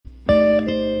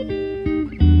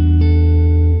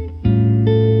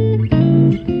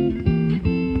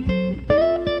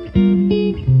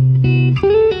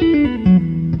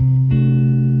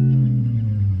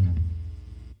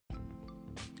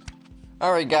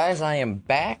Alright guys, I am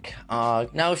back.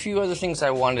 Now a few other things I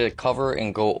wanted to cover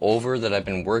and go over that I've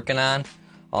been working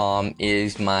on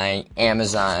is my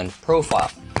Amazon profile.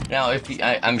 Now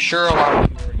I'm sure a lot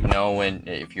of you already know,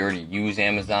 if you already use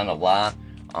Amazon a lot,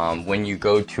 when you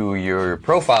go to your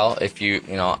profile, if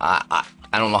I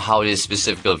don't know how it is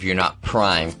specifically if you're not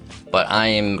Prime, but I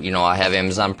am, I have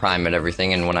Amazon Prime and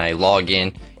everything, and when I log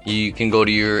in, you can go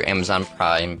to your Amazon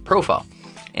Prime profile.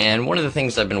 And one of the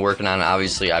things I've been working on,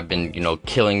 obviously, I've been,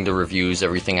 killing the reviews.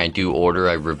 Everything I do order,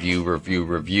 I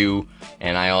review.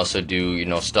 And I also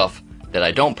do, stuff that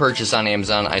I don't purchase on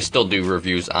Amazon. I still do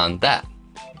reviews on that,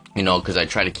 because I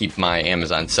try to keep my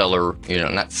Amazon seller,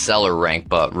 not seller rank,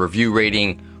 but review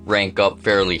rating rank up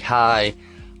fairly high.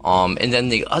 And then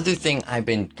the other thing I've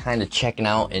been kind of checking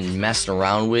out and messing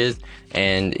around with,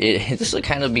 and this will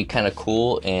kind of be kind of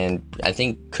cool, and I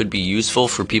think could be useful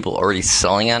for people already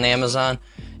selling on Amazon.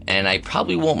 And I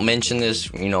probably won't mention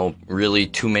this, really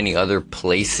too many other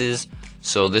places.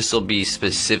 So this will be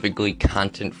specifically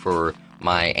content for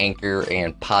my Anchor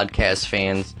and podcast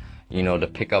fans, to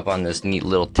pick up on this neat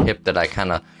little tip that I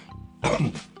kind of,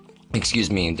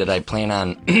 that I plan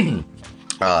on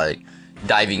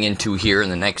diving into here in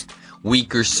the next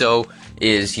week or so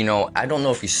is, I don't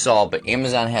know if you saw, but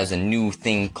Amazon has a new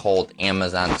thing called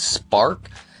Amazon Spark.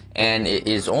 And it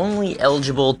is only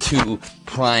eligible to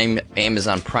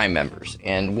Amazon Prime members.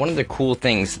 And one of the cool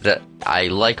things that I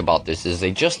like about this is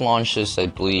they just launched this, I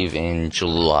believe, in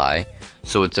July.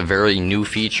 So it's a very new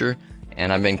feature,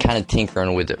 and I've been kind of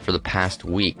tinkering with it for the past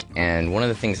week. And one of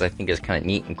the things I think is kind of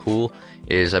neat and cool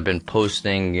is I've been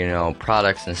posting,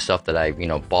 products and stuff that I,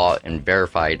 bought and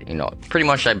verified. Pretty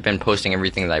much I've been posting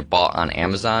everything that I bought on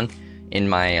Amazon in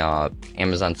my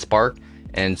Amazon Spark.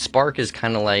 And Spark is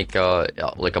kind of like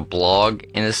a blog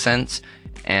in a sense,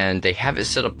 and they have it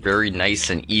set up very nice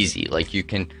and easy. Like you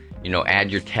can,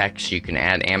 add your text, you can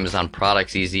add Amazon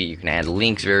products easy, you can add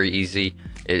links very easy.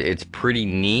 It's pretty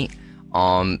neat.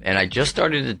 And I just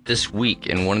started it this week,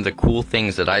 and one of the cool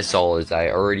things that I saw is I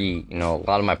already, a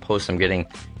lot of my posts I'm getting,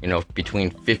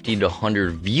 between 50 to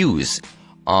 100 views.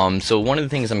 So one of the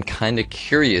things I'm kind of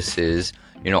curious is,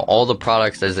 all the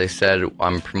products, as I said,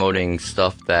 I'm promoting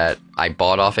stuff that I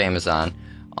bought off Amazon.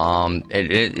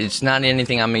 It's not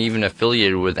anything I'm even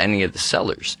affiliated with any of the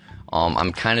sellers.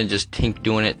 I'm kind of just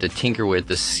doing it to tinker with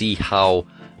to see how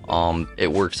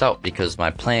it works out, because my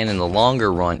plan in the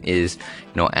longer run is,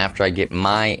 after I get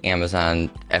my Amazon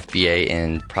FBA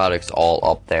and products all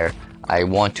up there, I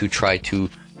want to try to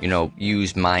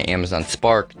use my Amazon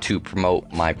Spark to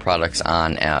promote my products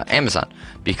on Amazon,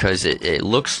 because it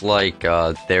looks like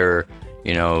they're,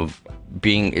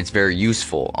 it's very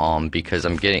useful, because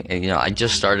I'm getting, I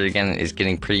just started again, is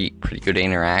getting pretty good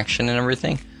interaction and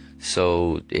everything.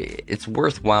 So it's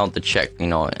worthwhile to check,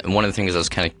 and one of the things I was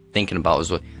kind of thinking about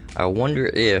was, I wonder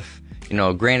if,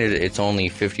 granted it's only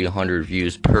 50 to 100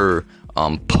 views per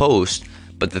post,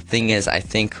 but the thing is, I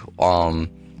think,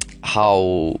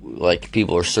 how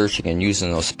people are searching and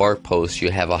using those Spark posts,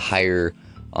 you have a higher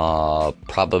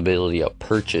probability of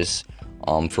purchase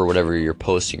for whatever you're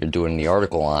posting or doing the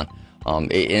article on.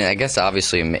 And I guess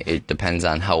obviously it depends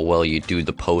on how well you do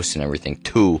the post and everything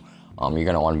too. You're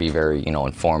gonna want to be very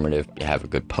informative, have a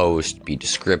good post, be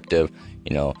descriptive,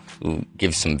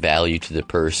 give some value to the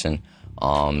person.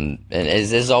 And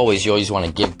as always, you always want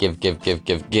to give.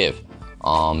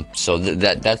 So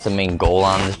that's the main goal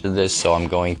on this. So I'm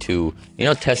going to,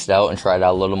 test it out and try it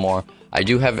out a little more. I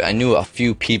knew a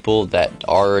few people that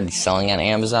are already selling on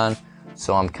Amazon.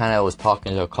 So I was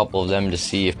talking to a couple of them to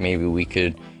see if maybe we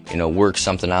could, work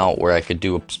something out where I could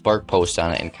do a Spark post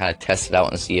on it and kind of test it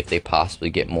out and see if they possibly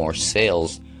get more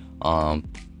sales,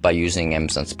 by using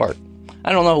Amazon Spark.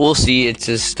 I don't know. We'll see. It's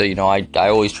just, I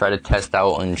always try to test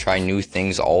out and try new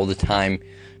things all the time,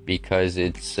 because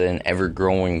it's an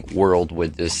ever-growing world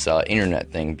with this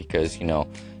internet thing, because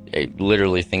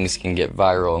literally things can get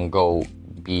viral and go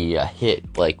be a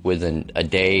hit like within a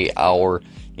day, hour,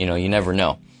 you never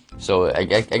know. So I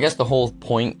guess the whole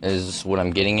point is, what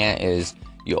I'm getting at is,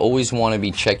 you always want to be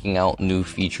checking out new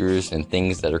features and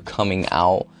things that are coming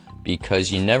out,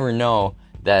 because you never know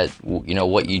that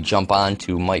what you jump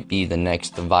onto might be the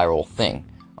next viral thing.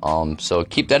 So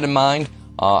keep that in mind.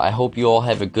 I hope you all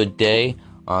have a good day.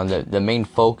 The main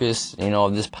focus,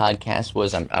 of this podcast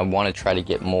was I want to try to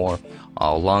get more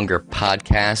longer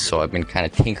podcasts, so I've been kind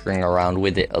of tinkering around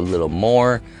with it a little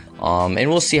more, and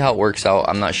we'll see how it works out.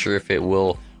 I'm not sure if it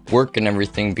will work and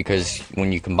everything, because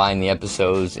when you combine the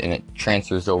episodes and it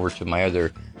transfers over to my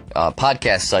other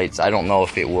podcast sites, I don't know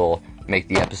if it will make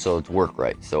the episodes work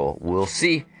right. So we'll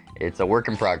see. It's a work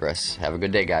in progress. Have a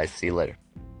good day, guys. See you later.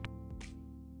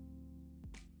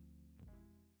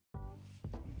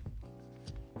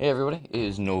 Hey everybody, it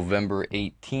is November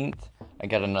 18th. I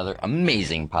got another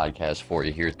amazing podcast for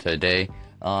you here today.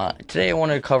 Today I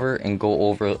want to cover and go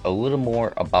over a little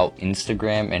more about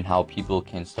Instagram and how people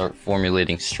can start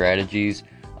formulating strategies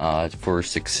for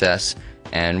success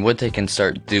and what they can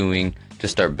start doing to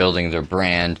start building their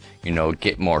brand,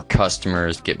 get more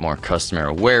customers, get more customer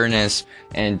awareness,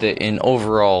 and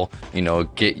overall,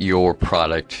 get your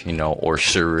product, or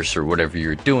service or whatever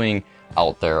you're doing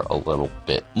out there a little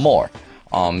bit more.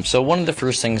 So one of the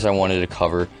first things I wanted to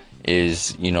cover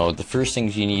is, the first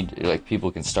things you need, like people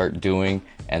can start doing,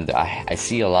 and I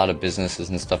see a lot of businesses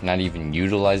and stuff not even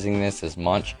utilizing this as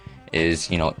much, is,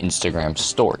 Instagram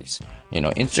stories.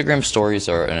 Instagram stories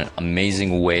are an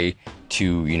amazing way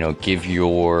to, give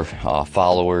your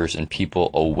followers and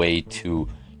people a way to,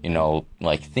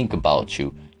 think about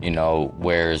you.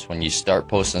 Whereas when you start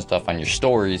posting stuff on your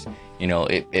stories,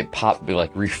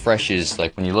 it refreshes,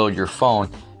 like when you load your phone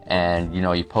and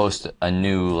you post a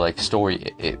new story,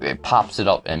 it pops it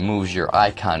up and moves your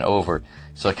icon over,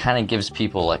 so it kind of gives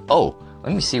people like, oh,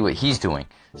 let me see what he's doing.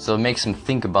 So it makes them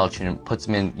think about you and puts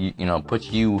them in,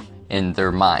 puts you in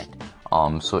their mind.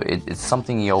 So it's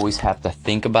something you always have to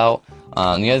think about.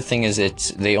 And the other thing is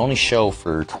they only show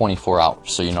for 24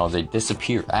 hours, so they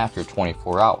disappear after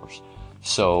 24 hours.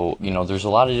 So there's a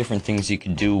lot of different things you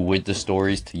can do with the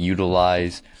stories to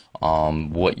utilize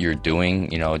what you're doing,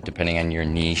 depending on your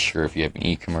niche, or if you have an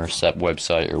e-commerce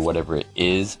website or whatever it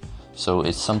is. So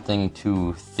it's something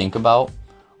to think about.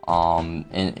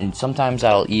 And sometimes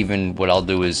what I'll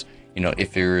do is,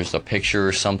 if there's a picture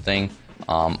or something,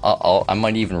 I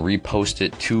might even repost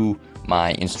it to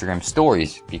my Instagram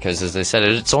stories, because as I said,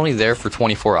 it's only there for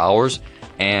 24 hours,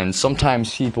 and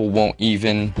sometimes people won't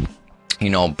even,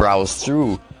 browse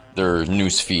through their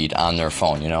news feed on their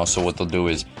phone, so what they'll do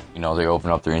is, they open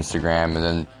up their Instagram,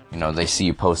 and then, they see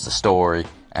you post a story,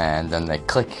 and then they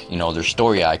click, their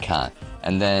story icon.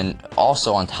 And then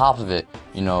also on top of it,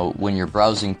 when you're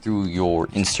browsing through your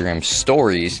Instagram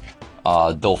stories,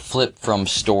 they'll flip from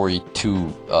story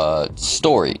to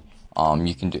story.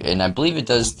 You can do, and I believe it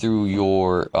does through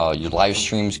your live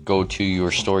streams, go to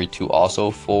your story too, also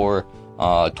for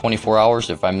 24 hours,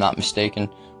 if I'm not mistaken.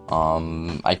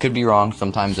 I could be wrong.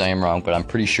 Sometimes I am wrong, but I'm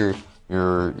pretty sure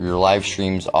your live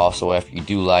streams also, after you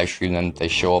do live stream them, they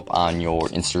show up on your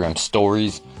Instagram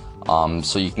stories.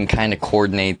 So you can kind of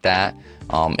coordinate that.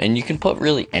 And you can put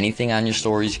really anything on your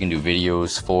stories. You can do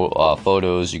videos,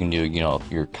 photos. You can do,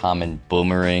 your common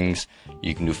boomerangs.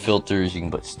 You can do filters. You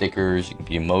can put stickers. You can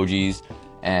do emojis.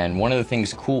 And one of the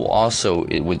things cool also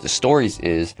with the stories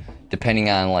is, depending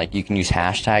on, you can use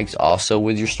hashtags also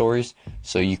with your stories.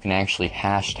 So you can actually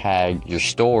hashtag your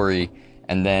story,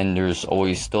 and then there's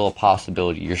always still a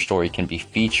possibility your story can be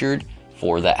featured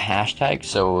for that hashtag.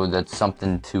 So that's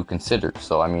something to consider.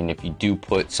 So, if you do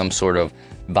put some sort of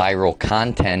viral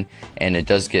content, and it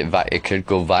does it could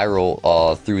go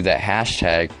viral through that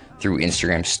hashtag through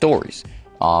Instagram stories.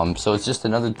 So it's just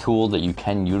another tool that you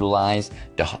can utilize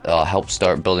to help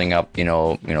start building up,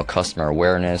 customer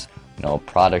awareness,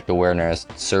 product awareness,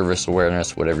 service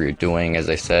awareness, whatever you're doing. As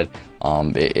I said,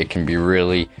 it can be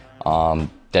really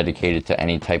dedicated to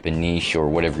any type of niche or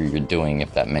whatever you're doing,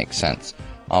 if that makes sense.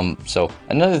 So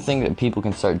another thing that people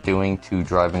can start doing to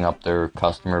driving up their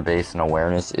customer base and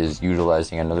awareness is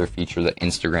utilizing another feature that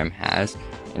Instagram has,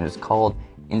 and it's called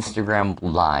Instagram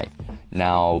Live.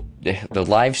 Now, the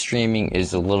live streaming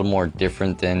is a little more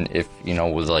different than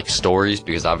with stories,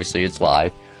 because obviously it's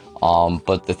live.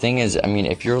 But the thing is,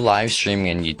 if you're live streaming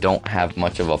and you don't have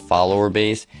much of a follower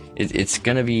base, it's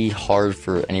going to be hard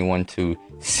for anyone to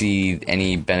see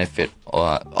any benefit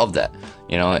of that.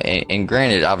 And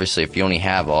granted, obviously, if you only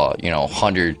have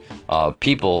 100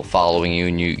 people following you,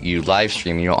 and you live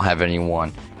stream, you don't have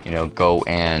anyone go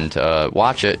and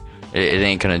watch it, it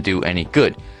ain't going to do any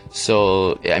good.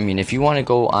 So, if you want to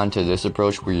go onto this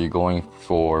approach where you're going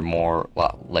for more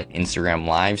like Instagram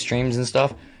live streams and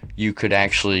stuff, you could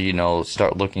actually,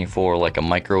 start looking for like a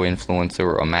micro influencer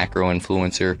or a macro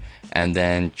influencer, and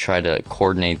then try to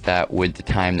coordinate that with the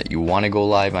time that you want to go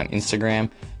live on Instagram.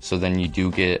 So then you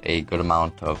do get a good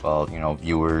amount of,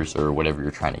 viewers or whatever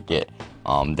you're trying to get.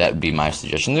 That would be my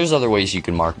suggestion. There's other ways you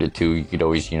can market it too. You could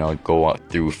always, go out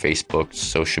through Facebook,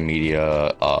 social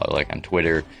media, like on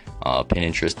Twitter,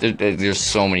 Pinterest. There's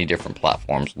so many different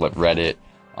platforms, Reddit.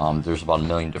 There's about 1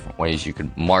 million different ways you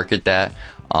could market that.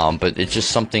 But it's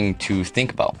just something to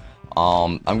think about.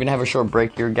 I'm going to have a short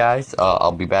break here, guys.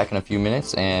 I'll be back in a few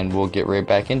minutes, and we'll get right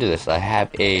back into this. I have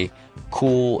a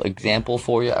cool example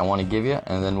for you I want to give you,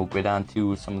 and then we'll get on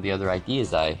to some of the other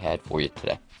ideas I had for you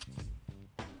today.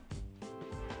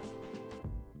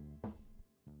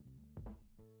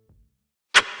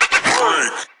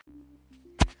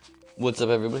 What's up,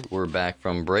 everybody? We're back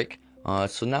from break.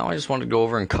 So now I just want to go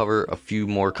over and cover a few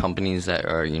more companies that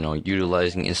are,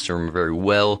 utilizing Instagram very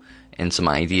well, and some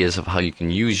ideas of how you can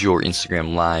use your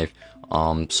Instagram Live.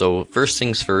 So first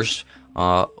things first,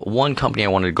 one company I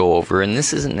wanted to go over, and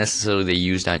this isn't necessarily they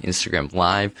used on Instagram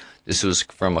Live. This was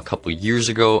from a couple years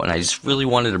ago, and I just really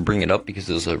wanted to bring it up because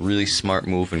it was a really smart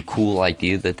move and cool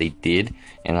idea that they did,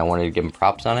 and I wanted to give them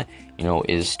props on it.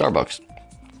 Is Starbucks.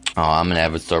 I'm an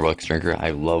avid Starbucks drinker. I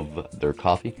love their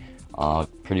coffee.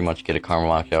 Pretty much get a caramel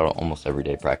macchiato almost every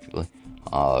day, practically.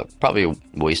 Probably a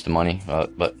waste of money,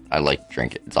 but I like to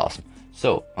drink it. It's awesome.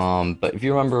 So, but if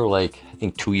you remember, I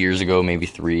think 2 years ago, maybe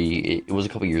 3, it was a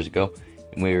couple years ago,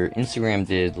 where Instagram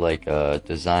did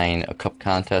design a cup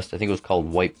contest. I think it was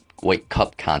called White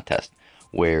Cup Contest,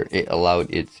 where it allowed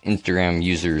its Instagram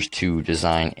users to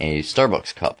design a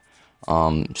Starbucks cup.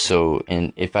 And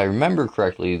if I remember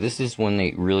correctly, this is when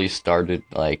they really started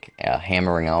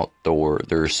hammering out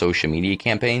their social media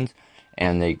campaigns,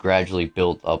 and they gradually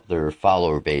built up their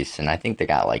follower base, and I think they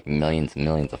got millions and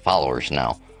millions of followers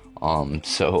now.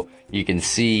 So you can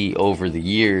see over the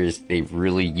years they've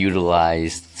really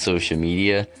utilized social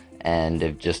media and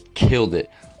they've just killed it.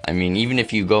 I mean, even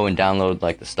if you go and download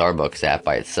the Starbucks app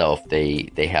by itself, they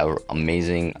have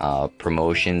amazing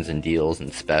promotions and deals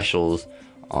and specials.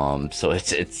 So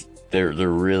they're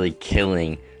really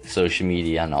killing social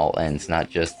media on all ends, not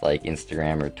just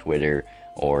Instagram or Twitter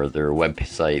or their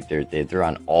website. They're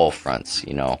on all fronts.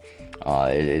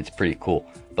 It's pretty cool.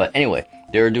 But anyway,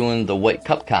 they're doing the White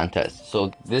Cup contest.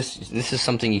 So this is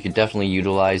something you could definitely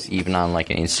utilize even on an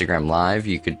Instagram Live.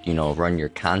 You could run your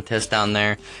contest down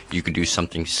there. You could do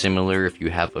something similar if you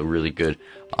have a really good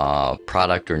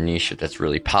product or niche that's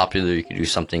really popular. You could do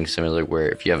something similar where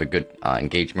if you have a good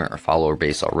engagement or follower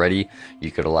base already,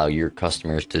 you could allow your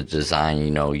customers to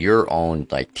design your own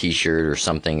t-shirt or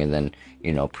something, and then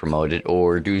promote it,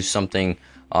 or do something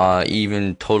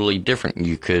even totally different.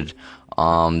 You could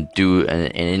do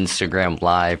an Instagram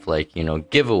Live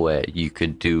giveaway. You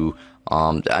could do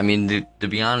to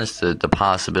be honest, the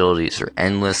possibilities are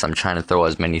endless. I'm trying to throw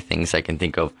as many things I can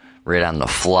think of right on the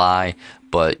fly,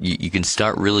 but you can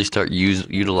start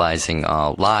utilizing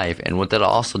Live, and what that'll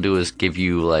also do is give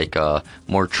you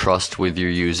more trust with your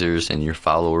users and your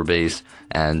follower base,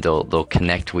 and they'll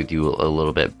connect with you a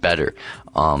little bit better.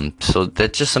 So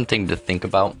that's just something to think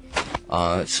about.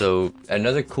 So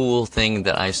another cool thing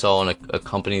that I saw in a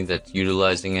company that's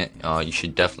utilizing it, you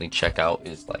should definitely check out,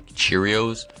 is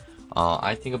Cheerios.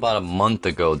 I think about a month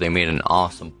ago they made an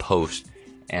awesome post,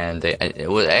 and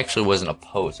actually wasn't a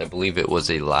post. I believe it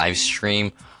was a live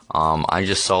stream. I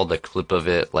just saw the clip of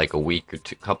it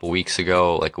couple weeks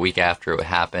ago, a week after it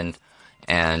happened,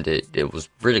 and it was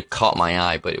really caught my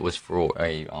eye. But it was for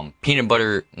a peanut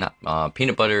butter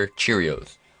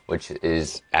Cheerios, which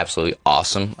is absolutely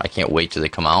awesome. I can't wait till they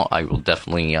come out. I will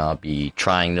definitely be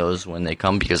trying those when they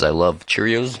come because I love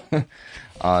Cheerios.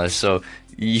 So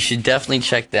you should definitely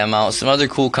check them out. Some other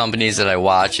cool companies that I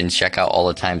watch and check out all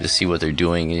the time to see what they're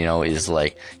doing, is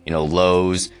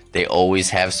Lowe's. They always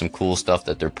have some cool stuff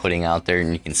that they're putting out there,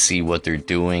 and you can see what they're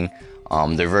doing.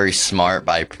 They're very smart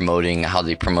by promoting how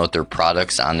they promote their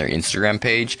products on their Instagram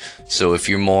page. So if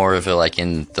you're more of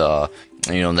in the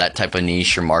that type of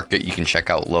niche or market, you can check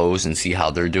out Lowe's and see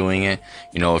how they're doing it.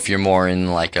 If you're more in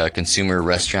a consumer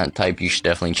restaurant type, you should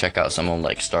definitely check out someone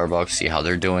like Starbucks, see how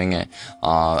they're doing it.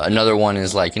 Another one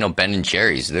is Ben and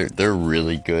Jerry's. They're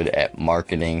really good at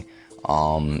marketing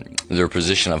their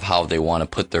position of how they want to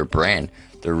put their brand.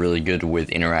 They're really good with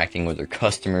interacting with their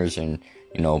customers and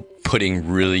putting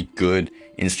really good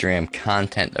Instagram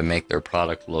content to make their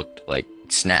product look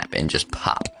snap and just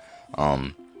pop.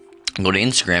 Go to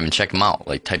Instagram and check them out.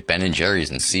 Type Ben and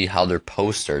Jerry's and see how their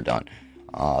posts are done.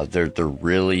 They're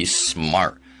really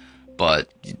smart.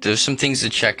 But there's some things to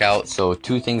check out. So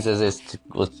 2 things as this.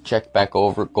 Let's go back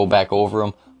over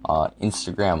them.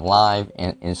 Instagram Live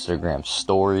and Instagram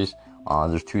Stories.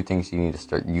 There's 2 things you need to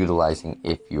start utilizing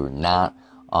if you're not.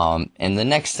 And the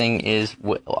next thing is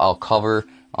what I'll cover.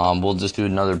 We'll just do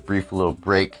another brief little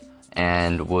break,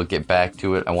 and we'll get back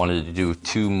to it. I wanted to do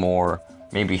 2 more,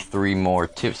 maybe 3 more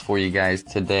tips for you guys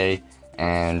today,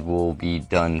 and we'll be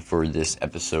done for this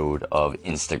episode of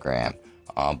Instagram.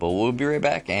 But we'll be right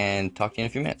back and talk to you in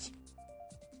a few minutes.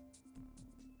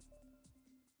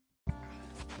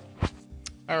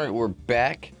 Alright, we're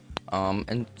back.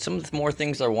 And some of the more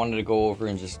things I wanted to go over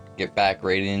and just get back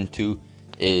right into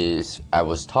is I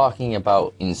was talking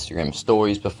about Instagram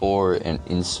Stories before and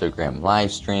Instagram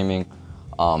live streaming.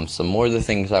 Some more of the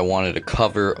things I wanted to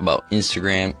cover about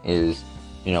Instagram is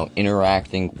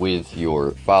interacting with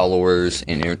your followers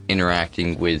and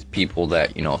interacting with people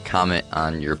that, comment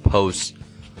on your posts.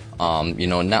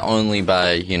 Not only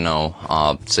by,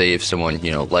 say if someone,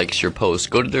 likes your post,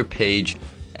 go to their page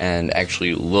and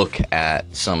actually look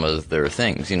at some of their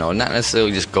things, not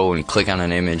necessarily just go and click on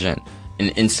an image and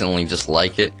instantly just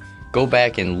like it. Go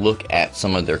back and look at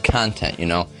some of their content,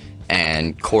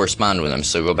 and correspond with them.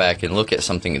 So go back and look at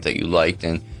something that you liked,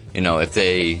 and, if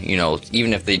they,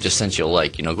 even if they just sent you a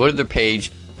like, go to their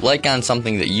page, like on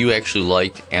something that you actually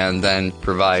liked, and then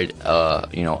provide,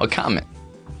 a comment,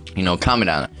 comment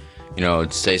on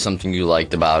it. Say something you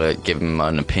liked about it, give them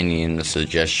an opinion, a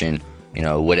suggestion,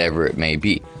 whatever it may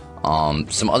be.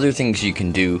 Some other things you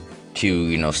can do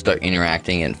to, start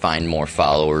interacting and find more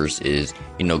followers is,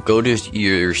 go to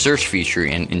your search feature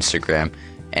in Instagram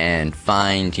and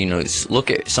find, look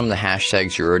at some of the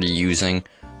hashtags you're already using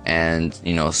and,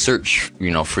 search,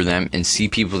 for them and see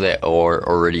people that are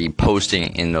already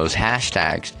posting in those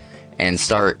hashtags and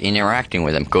start interacting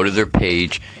with them. Go to their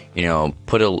page,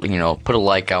 put a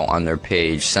like out on their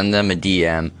page, send them a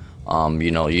DM.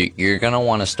 You're going to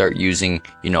want to start using,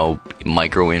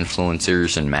 micro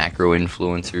influencers and macro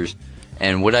influencers.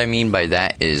 And what I mean by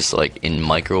that is, like, in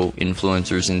micro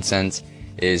influencers in sense,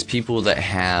 is people that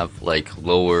have, like,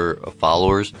 lower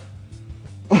followers.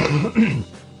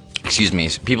 Excuse me,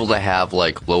 people that have,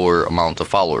 like, lower amount of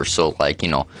followers. So, like,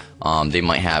 they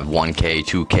might have 1K,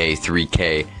 2K,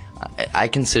 3K. I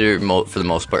consider, for the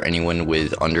most part, anyone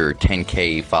with under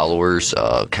 10K followers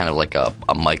kind of like a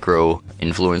micro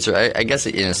influencer. I guess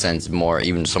in a sense more,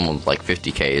 even someone with like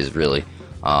 50K is really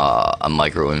a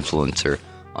micro influencer.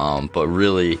 But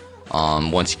really,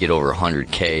 once you get over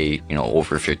 100K,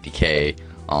 over 50K,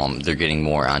 they're getting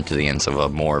more onto the ends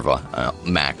of more of a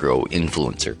macro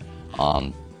influencer.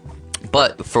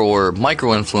 But for micro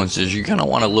influencers, you're going to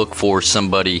want to look for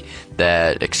somebody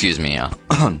that, to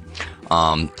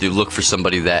look for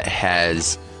somebody that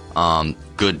has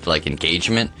good, like,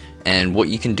 engagement. And what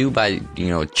you can do by,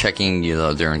 checking,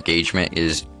 their engagement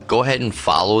is go ahead and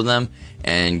follow them,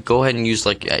 and go ahead and use,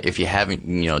 like, if you haven't,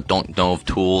 don't know of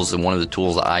tools, and one of the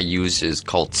tools I use is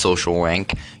called Social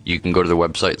Rank. You can go to their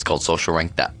website. It's called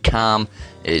socialrank.com.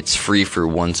 It's free for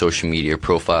one social media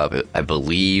profile, I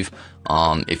believe.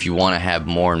 If you want to have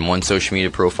more than one social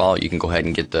media profile, you can go ahead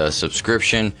and get the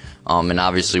subscription. And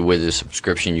obviously with the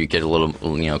subscription, you get a little,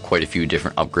 quite a few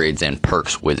different upgrades and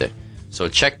perks with it. So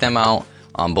check them out.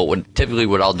 But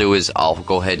what I'll do is I'll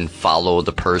go ahead and follow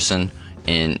the person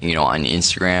on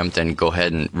Instagram, then go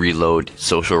ahead and reload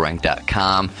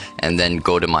socialrank.com, and then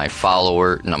go to my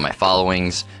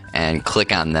followings, and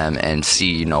click on them and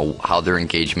see, how their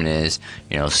engagement is,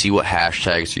 see what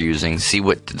hashtags they're using, see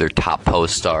what their top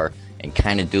posts are, and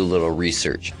kind of do a little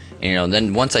research. And,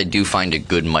 then once I do find a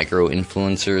good micro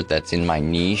influencer that's in my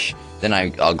niche, then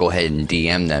I'll go ahead and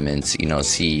DM them and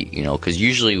see, because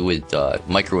usually with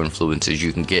micro influencers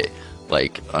you can get,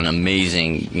 like, an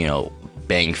amazing,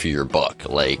 bang for your buck.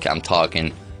 Like, I'm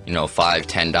talking,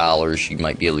 $5-10. You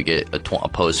might be able to get a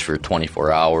post for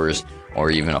 24 hours or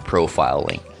even a profile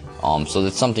link. So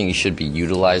that's something you should be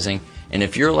utilizing. And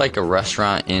if you're like a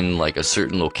restaurant in like a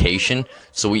certain location,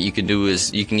 so what you can do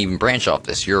is you can even branch off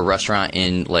this. You're a restaurant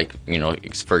in, like,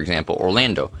 for example,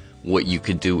 Orlando. What you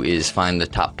could do is find the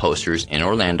top posters in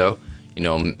Orlando,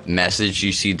 message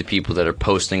you see the people that are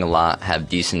posting a lot, have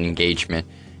decent engagement,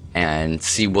 and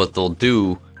see what they'll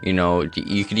do.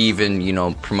 You could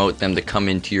even, promote them to come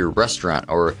into your restaurant,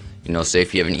 or, say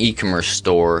if you have an e-commerce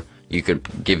store, you could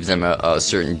give them a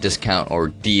certain discount or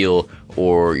deal,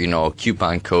 or, a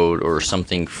coupon code or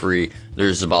something free.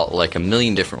 There's about like a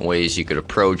million different ways you could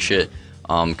approach it.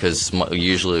 Because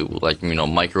usually, like,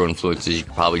 micro influencers, you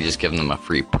could probably just give them a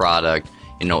free product.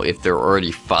 If they're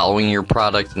already following your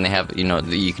product and they have,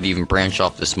 you could even branch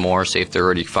off this more. Say if they're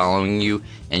already following you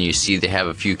and you see they have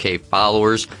a few K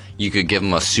followers, you could give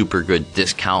them a super good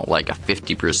discount, like a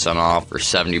 50% off or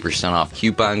 70% off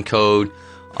coupon code.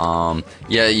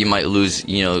 Yeah, you might lose a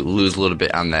little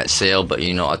bit on that sale, but,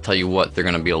 I'll tell you what, they're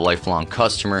going to be a lifelong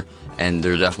customer, and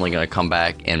they're definitely going to come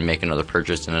back and make another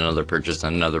purchase and another purchase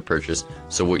and another purchase.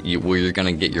 So where you're going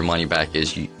to get your money back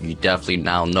is you definitely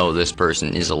now know this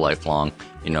person is a lifelong,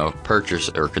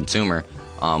 purchaser or consumer.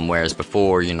 Whereas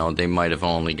before, they might have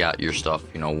only got your stuff,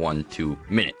 1-2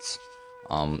 minutes.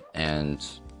 And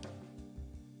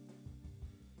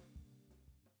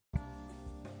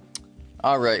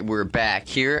all right, we're back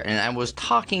here, and I was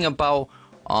talking about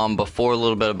before a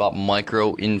little bit about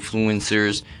micro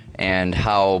influencers and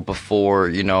how before,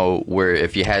 where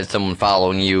if you had someone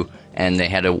following you and they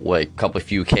had a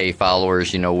few K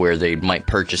followers, where they might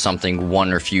purchase something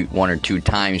one or two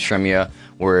times from you,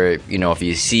 where, if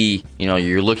you see,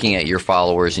 you're looking at your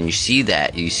followers and you see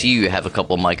you have a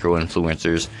couple micro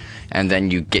influencers, and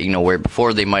then you get, where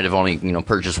before they might have only,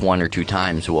 purchased 1 or 2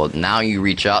 times. Well, now you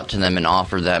reach out to them and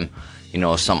offer them,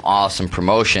 some awesome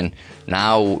promotion.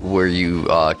 Now where you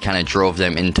kind of drove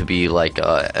them into be like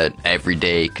an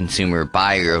everyday consumer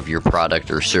buyer of your product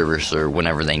or service or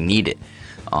whenever they need it.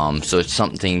 So it's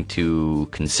something to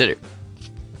consider.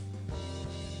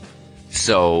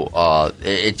 So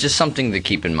it's just something to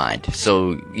keep in mind.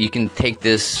 So you can take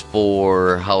this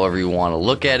for however you want to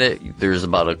look at it. There's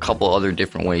about a couple other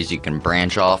different ways you can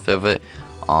branch off of it.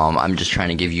 I'm just trying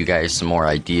to give you guys some more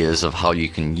ideas of how you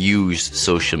can use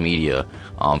social media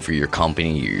for your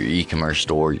company, your e-commerce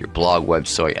store, your blog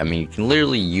website. I mean, you can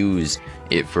literally use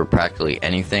it for practically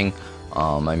anything.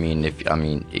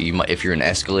 If you're an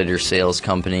escalator sales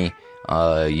company,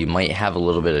 you might have a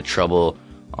little bit of trouble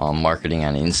marketing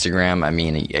on Instagram. I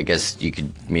mean, I guess you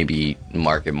could maybe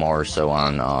market more so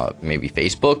on maybe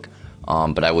Facebook,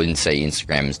 but I wouldn't say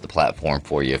Instagram is the platform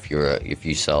for you if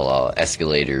you sell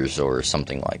escalators or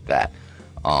something like that.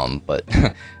 But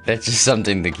that's just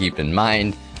something to keep in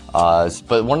mind.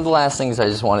 But one of the last things I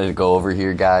just wanted to go over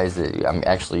here, guys,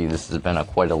 this has been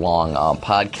quite a long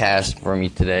podcast for me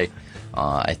today.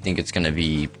 I think it's going to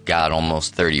be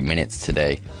almost 30 minutes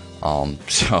today.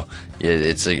 So yeah,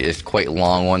 it's quite a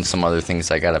long one. Some other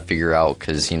things I got to figure out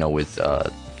because with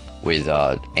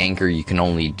Anchor you can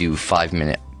only do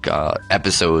 5-minute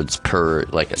episodes per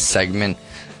like a segment.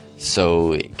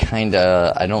 So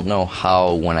I don't know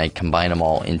how when I combine them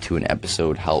all into an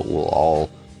episode how it will all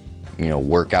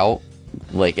work out,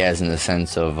 like as in the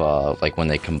sense of like when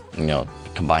they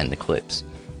combine the clips.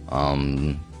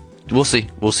 We'll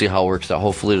see how it works out.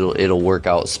 Hopefully it'll work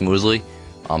out smoothly.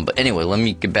 But anyway, let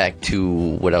me get back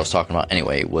to what I was talking about.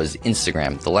 Anyway, was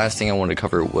Instagram. The last thing I wanted to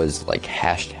cover was like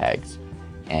hashtags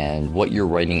and what you're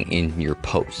writing in your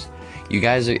posts. You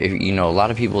guys are, a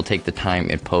lot of people take the time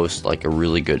and post like a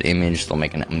really good image. They'll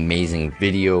make an amazing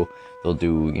video. They'll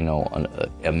do, an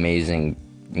amazing,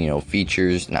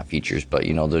 features, not features, but,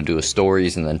 they'll do a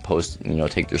stories and then post,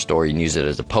 take their story and use it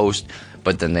as a post.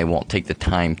 But then they won't take the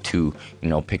time to,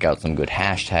 pick out some good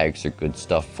hashtags or good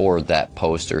stuff for that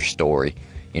post or story.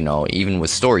 Even with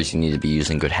stories, you need to be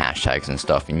using good hashtags and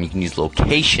stuff. And you can use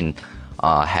location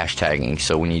hashtagging.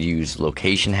 So when you use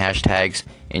location hashtags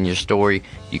in your story,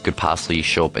 you could possibly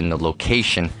show up in the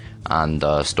location on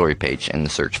the story page in the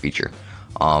search feature.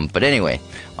 But anyway,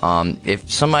 if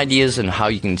some ideas on how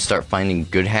you can start finding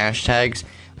good hashtags,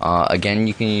 again,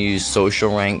 you can use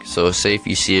social rank. So say if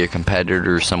you see a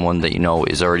competitor or someone that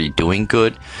is already doing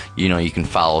good, you can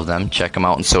follow them, check them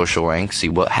out in social rank, see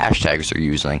what hashtags they're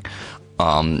using.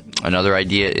 Another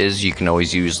idea is you can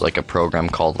always use like a program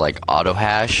called like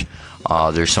AutoHash.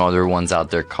 There's some other ones out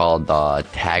there called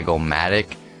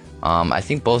Tagomatic. I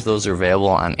think both of those are available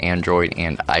on Android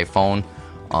and iPhone.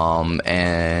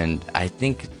 And I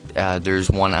think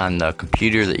there's one on the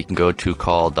computer that you can go to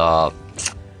called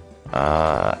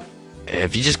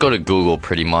if you just go to Google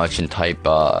pretty much and type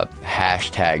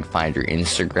hashtag finder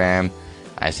Instagram,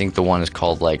 I think the one is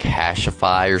called like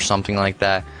Hashify or something like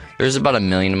that. There's about 1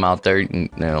 million of them out there, and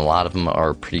a lot of them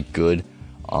are pretty good.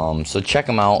 So check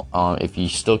them out. If you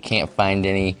still can't find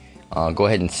any, go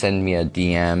ahead and send me a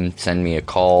DM, send me a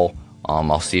call.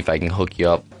 I'll see if I can hook you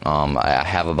up. I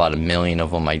have about 1 million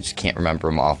of them. I just can't remember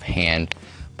them offhand.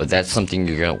 But that's something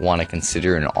you're going to want to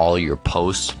consider in all your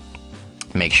posts.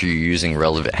 Make sure you're using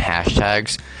relevant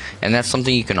hashtags. And that's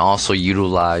something you can also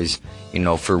utilize,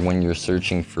 for when you're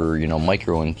searching for,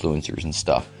 micro influencers and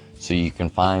stuff. So you can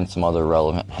find some other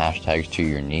relevant hashtags to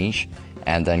your niche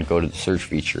and then go to the search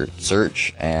feature,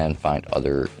 search and find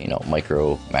other,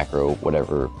 micro, macro,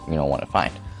 whatever, want to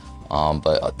find.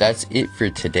 But that's it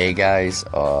for today, guys.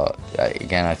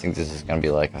 Again, I think this is going to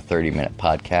be like a 30-minute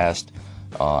podcast.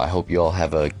 I hope you all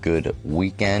have a good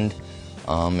weekend.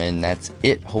 And that's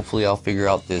it. Hopefully I'll figure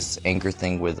out this Anchor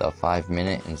thing with a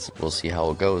 5-minute and we'll see how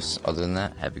it goes. Other than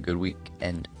that, have a good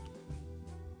weekend.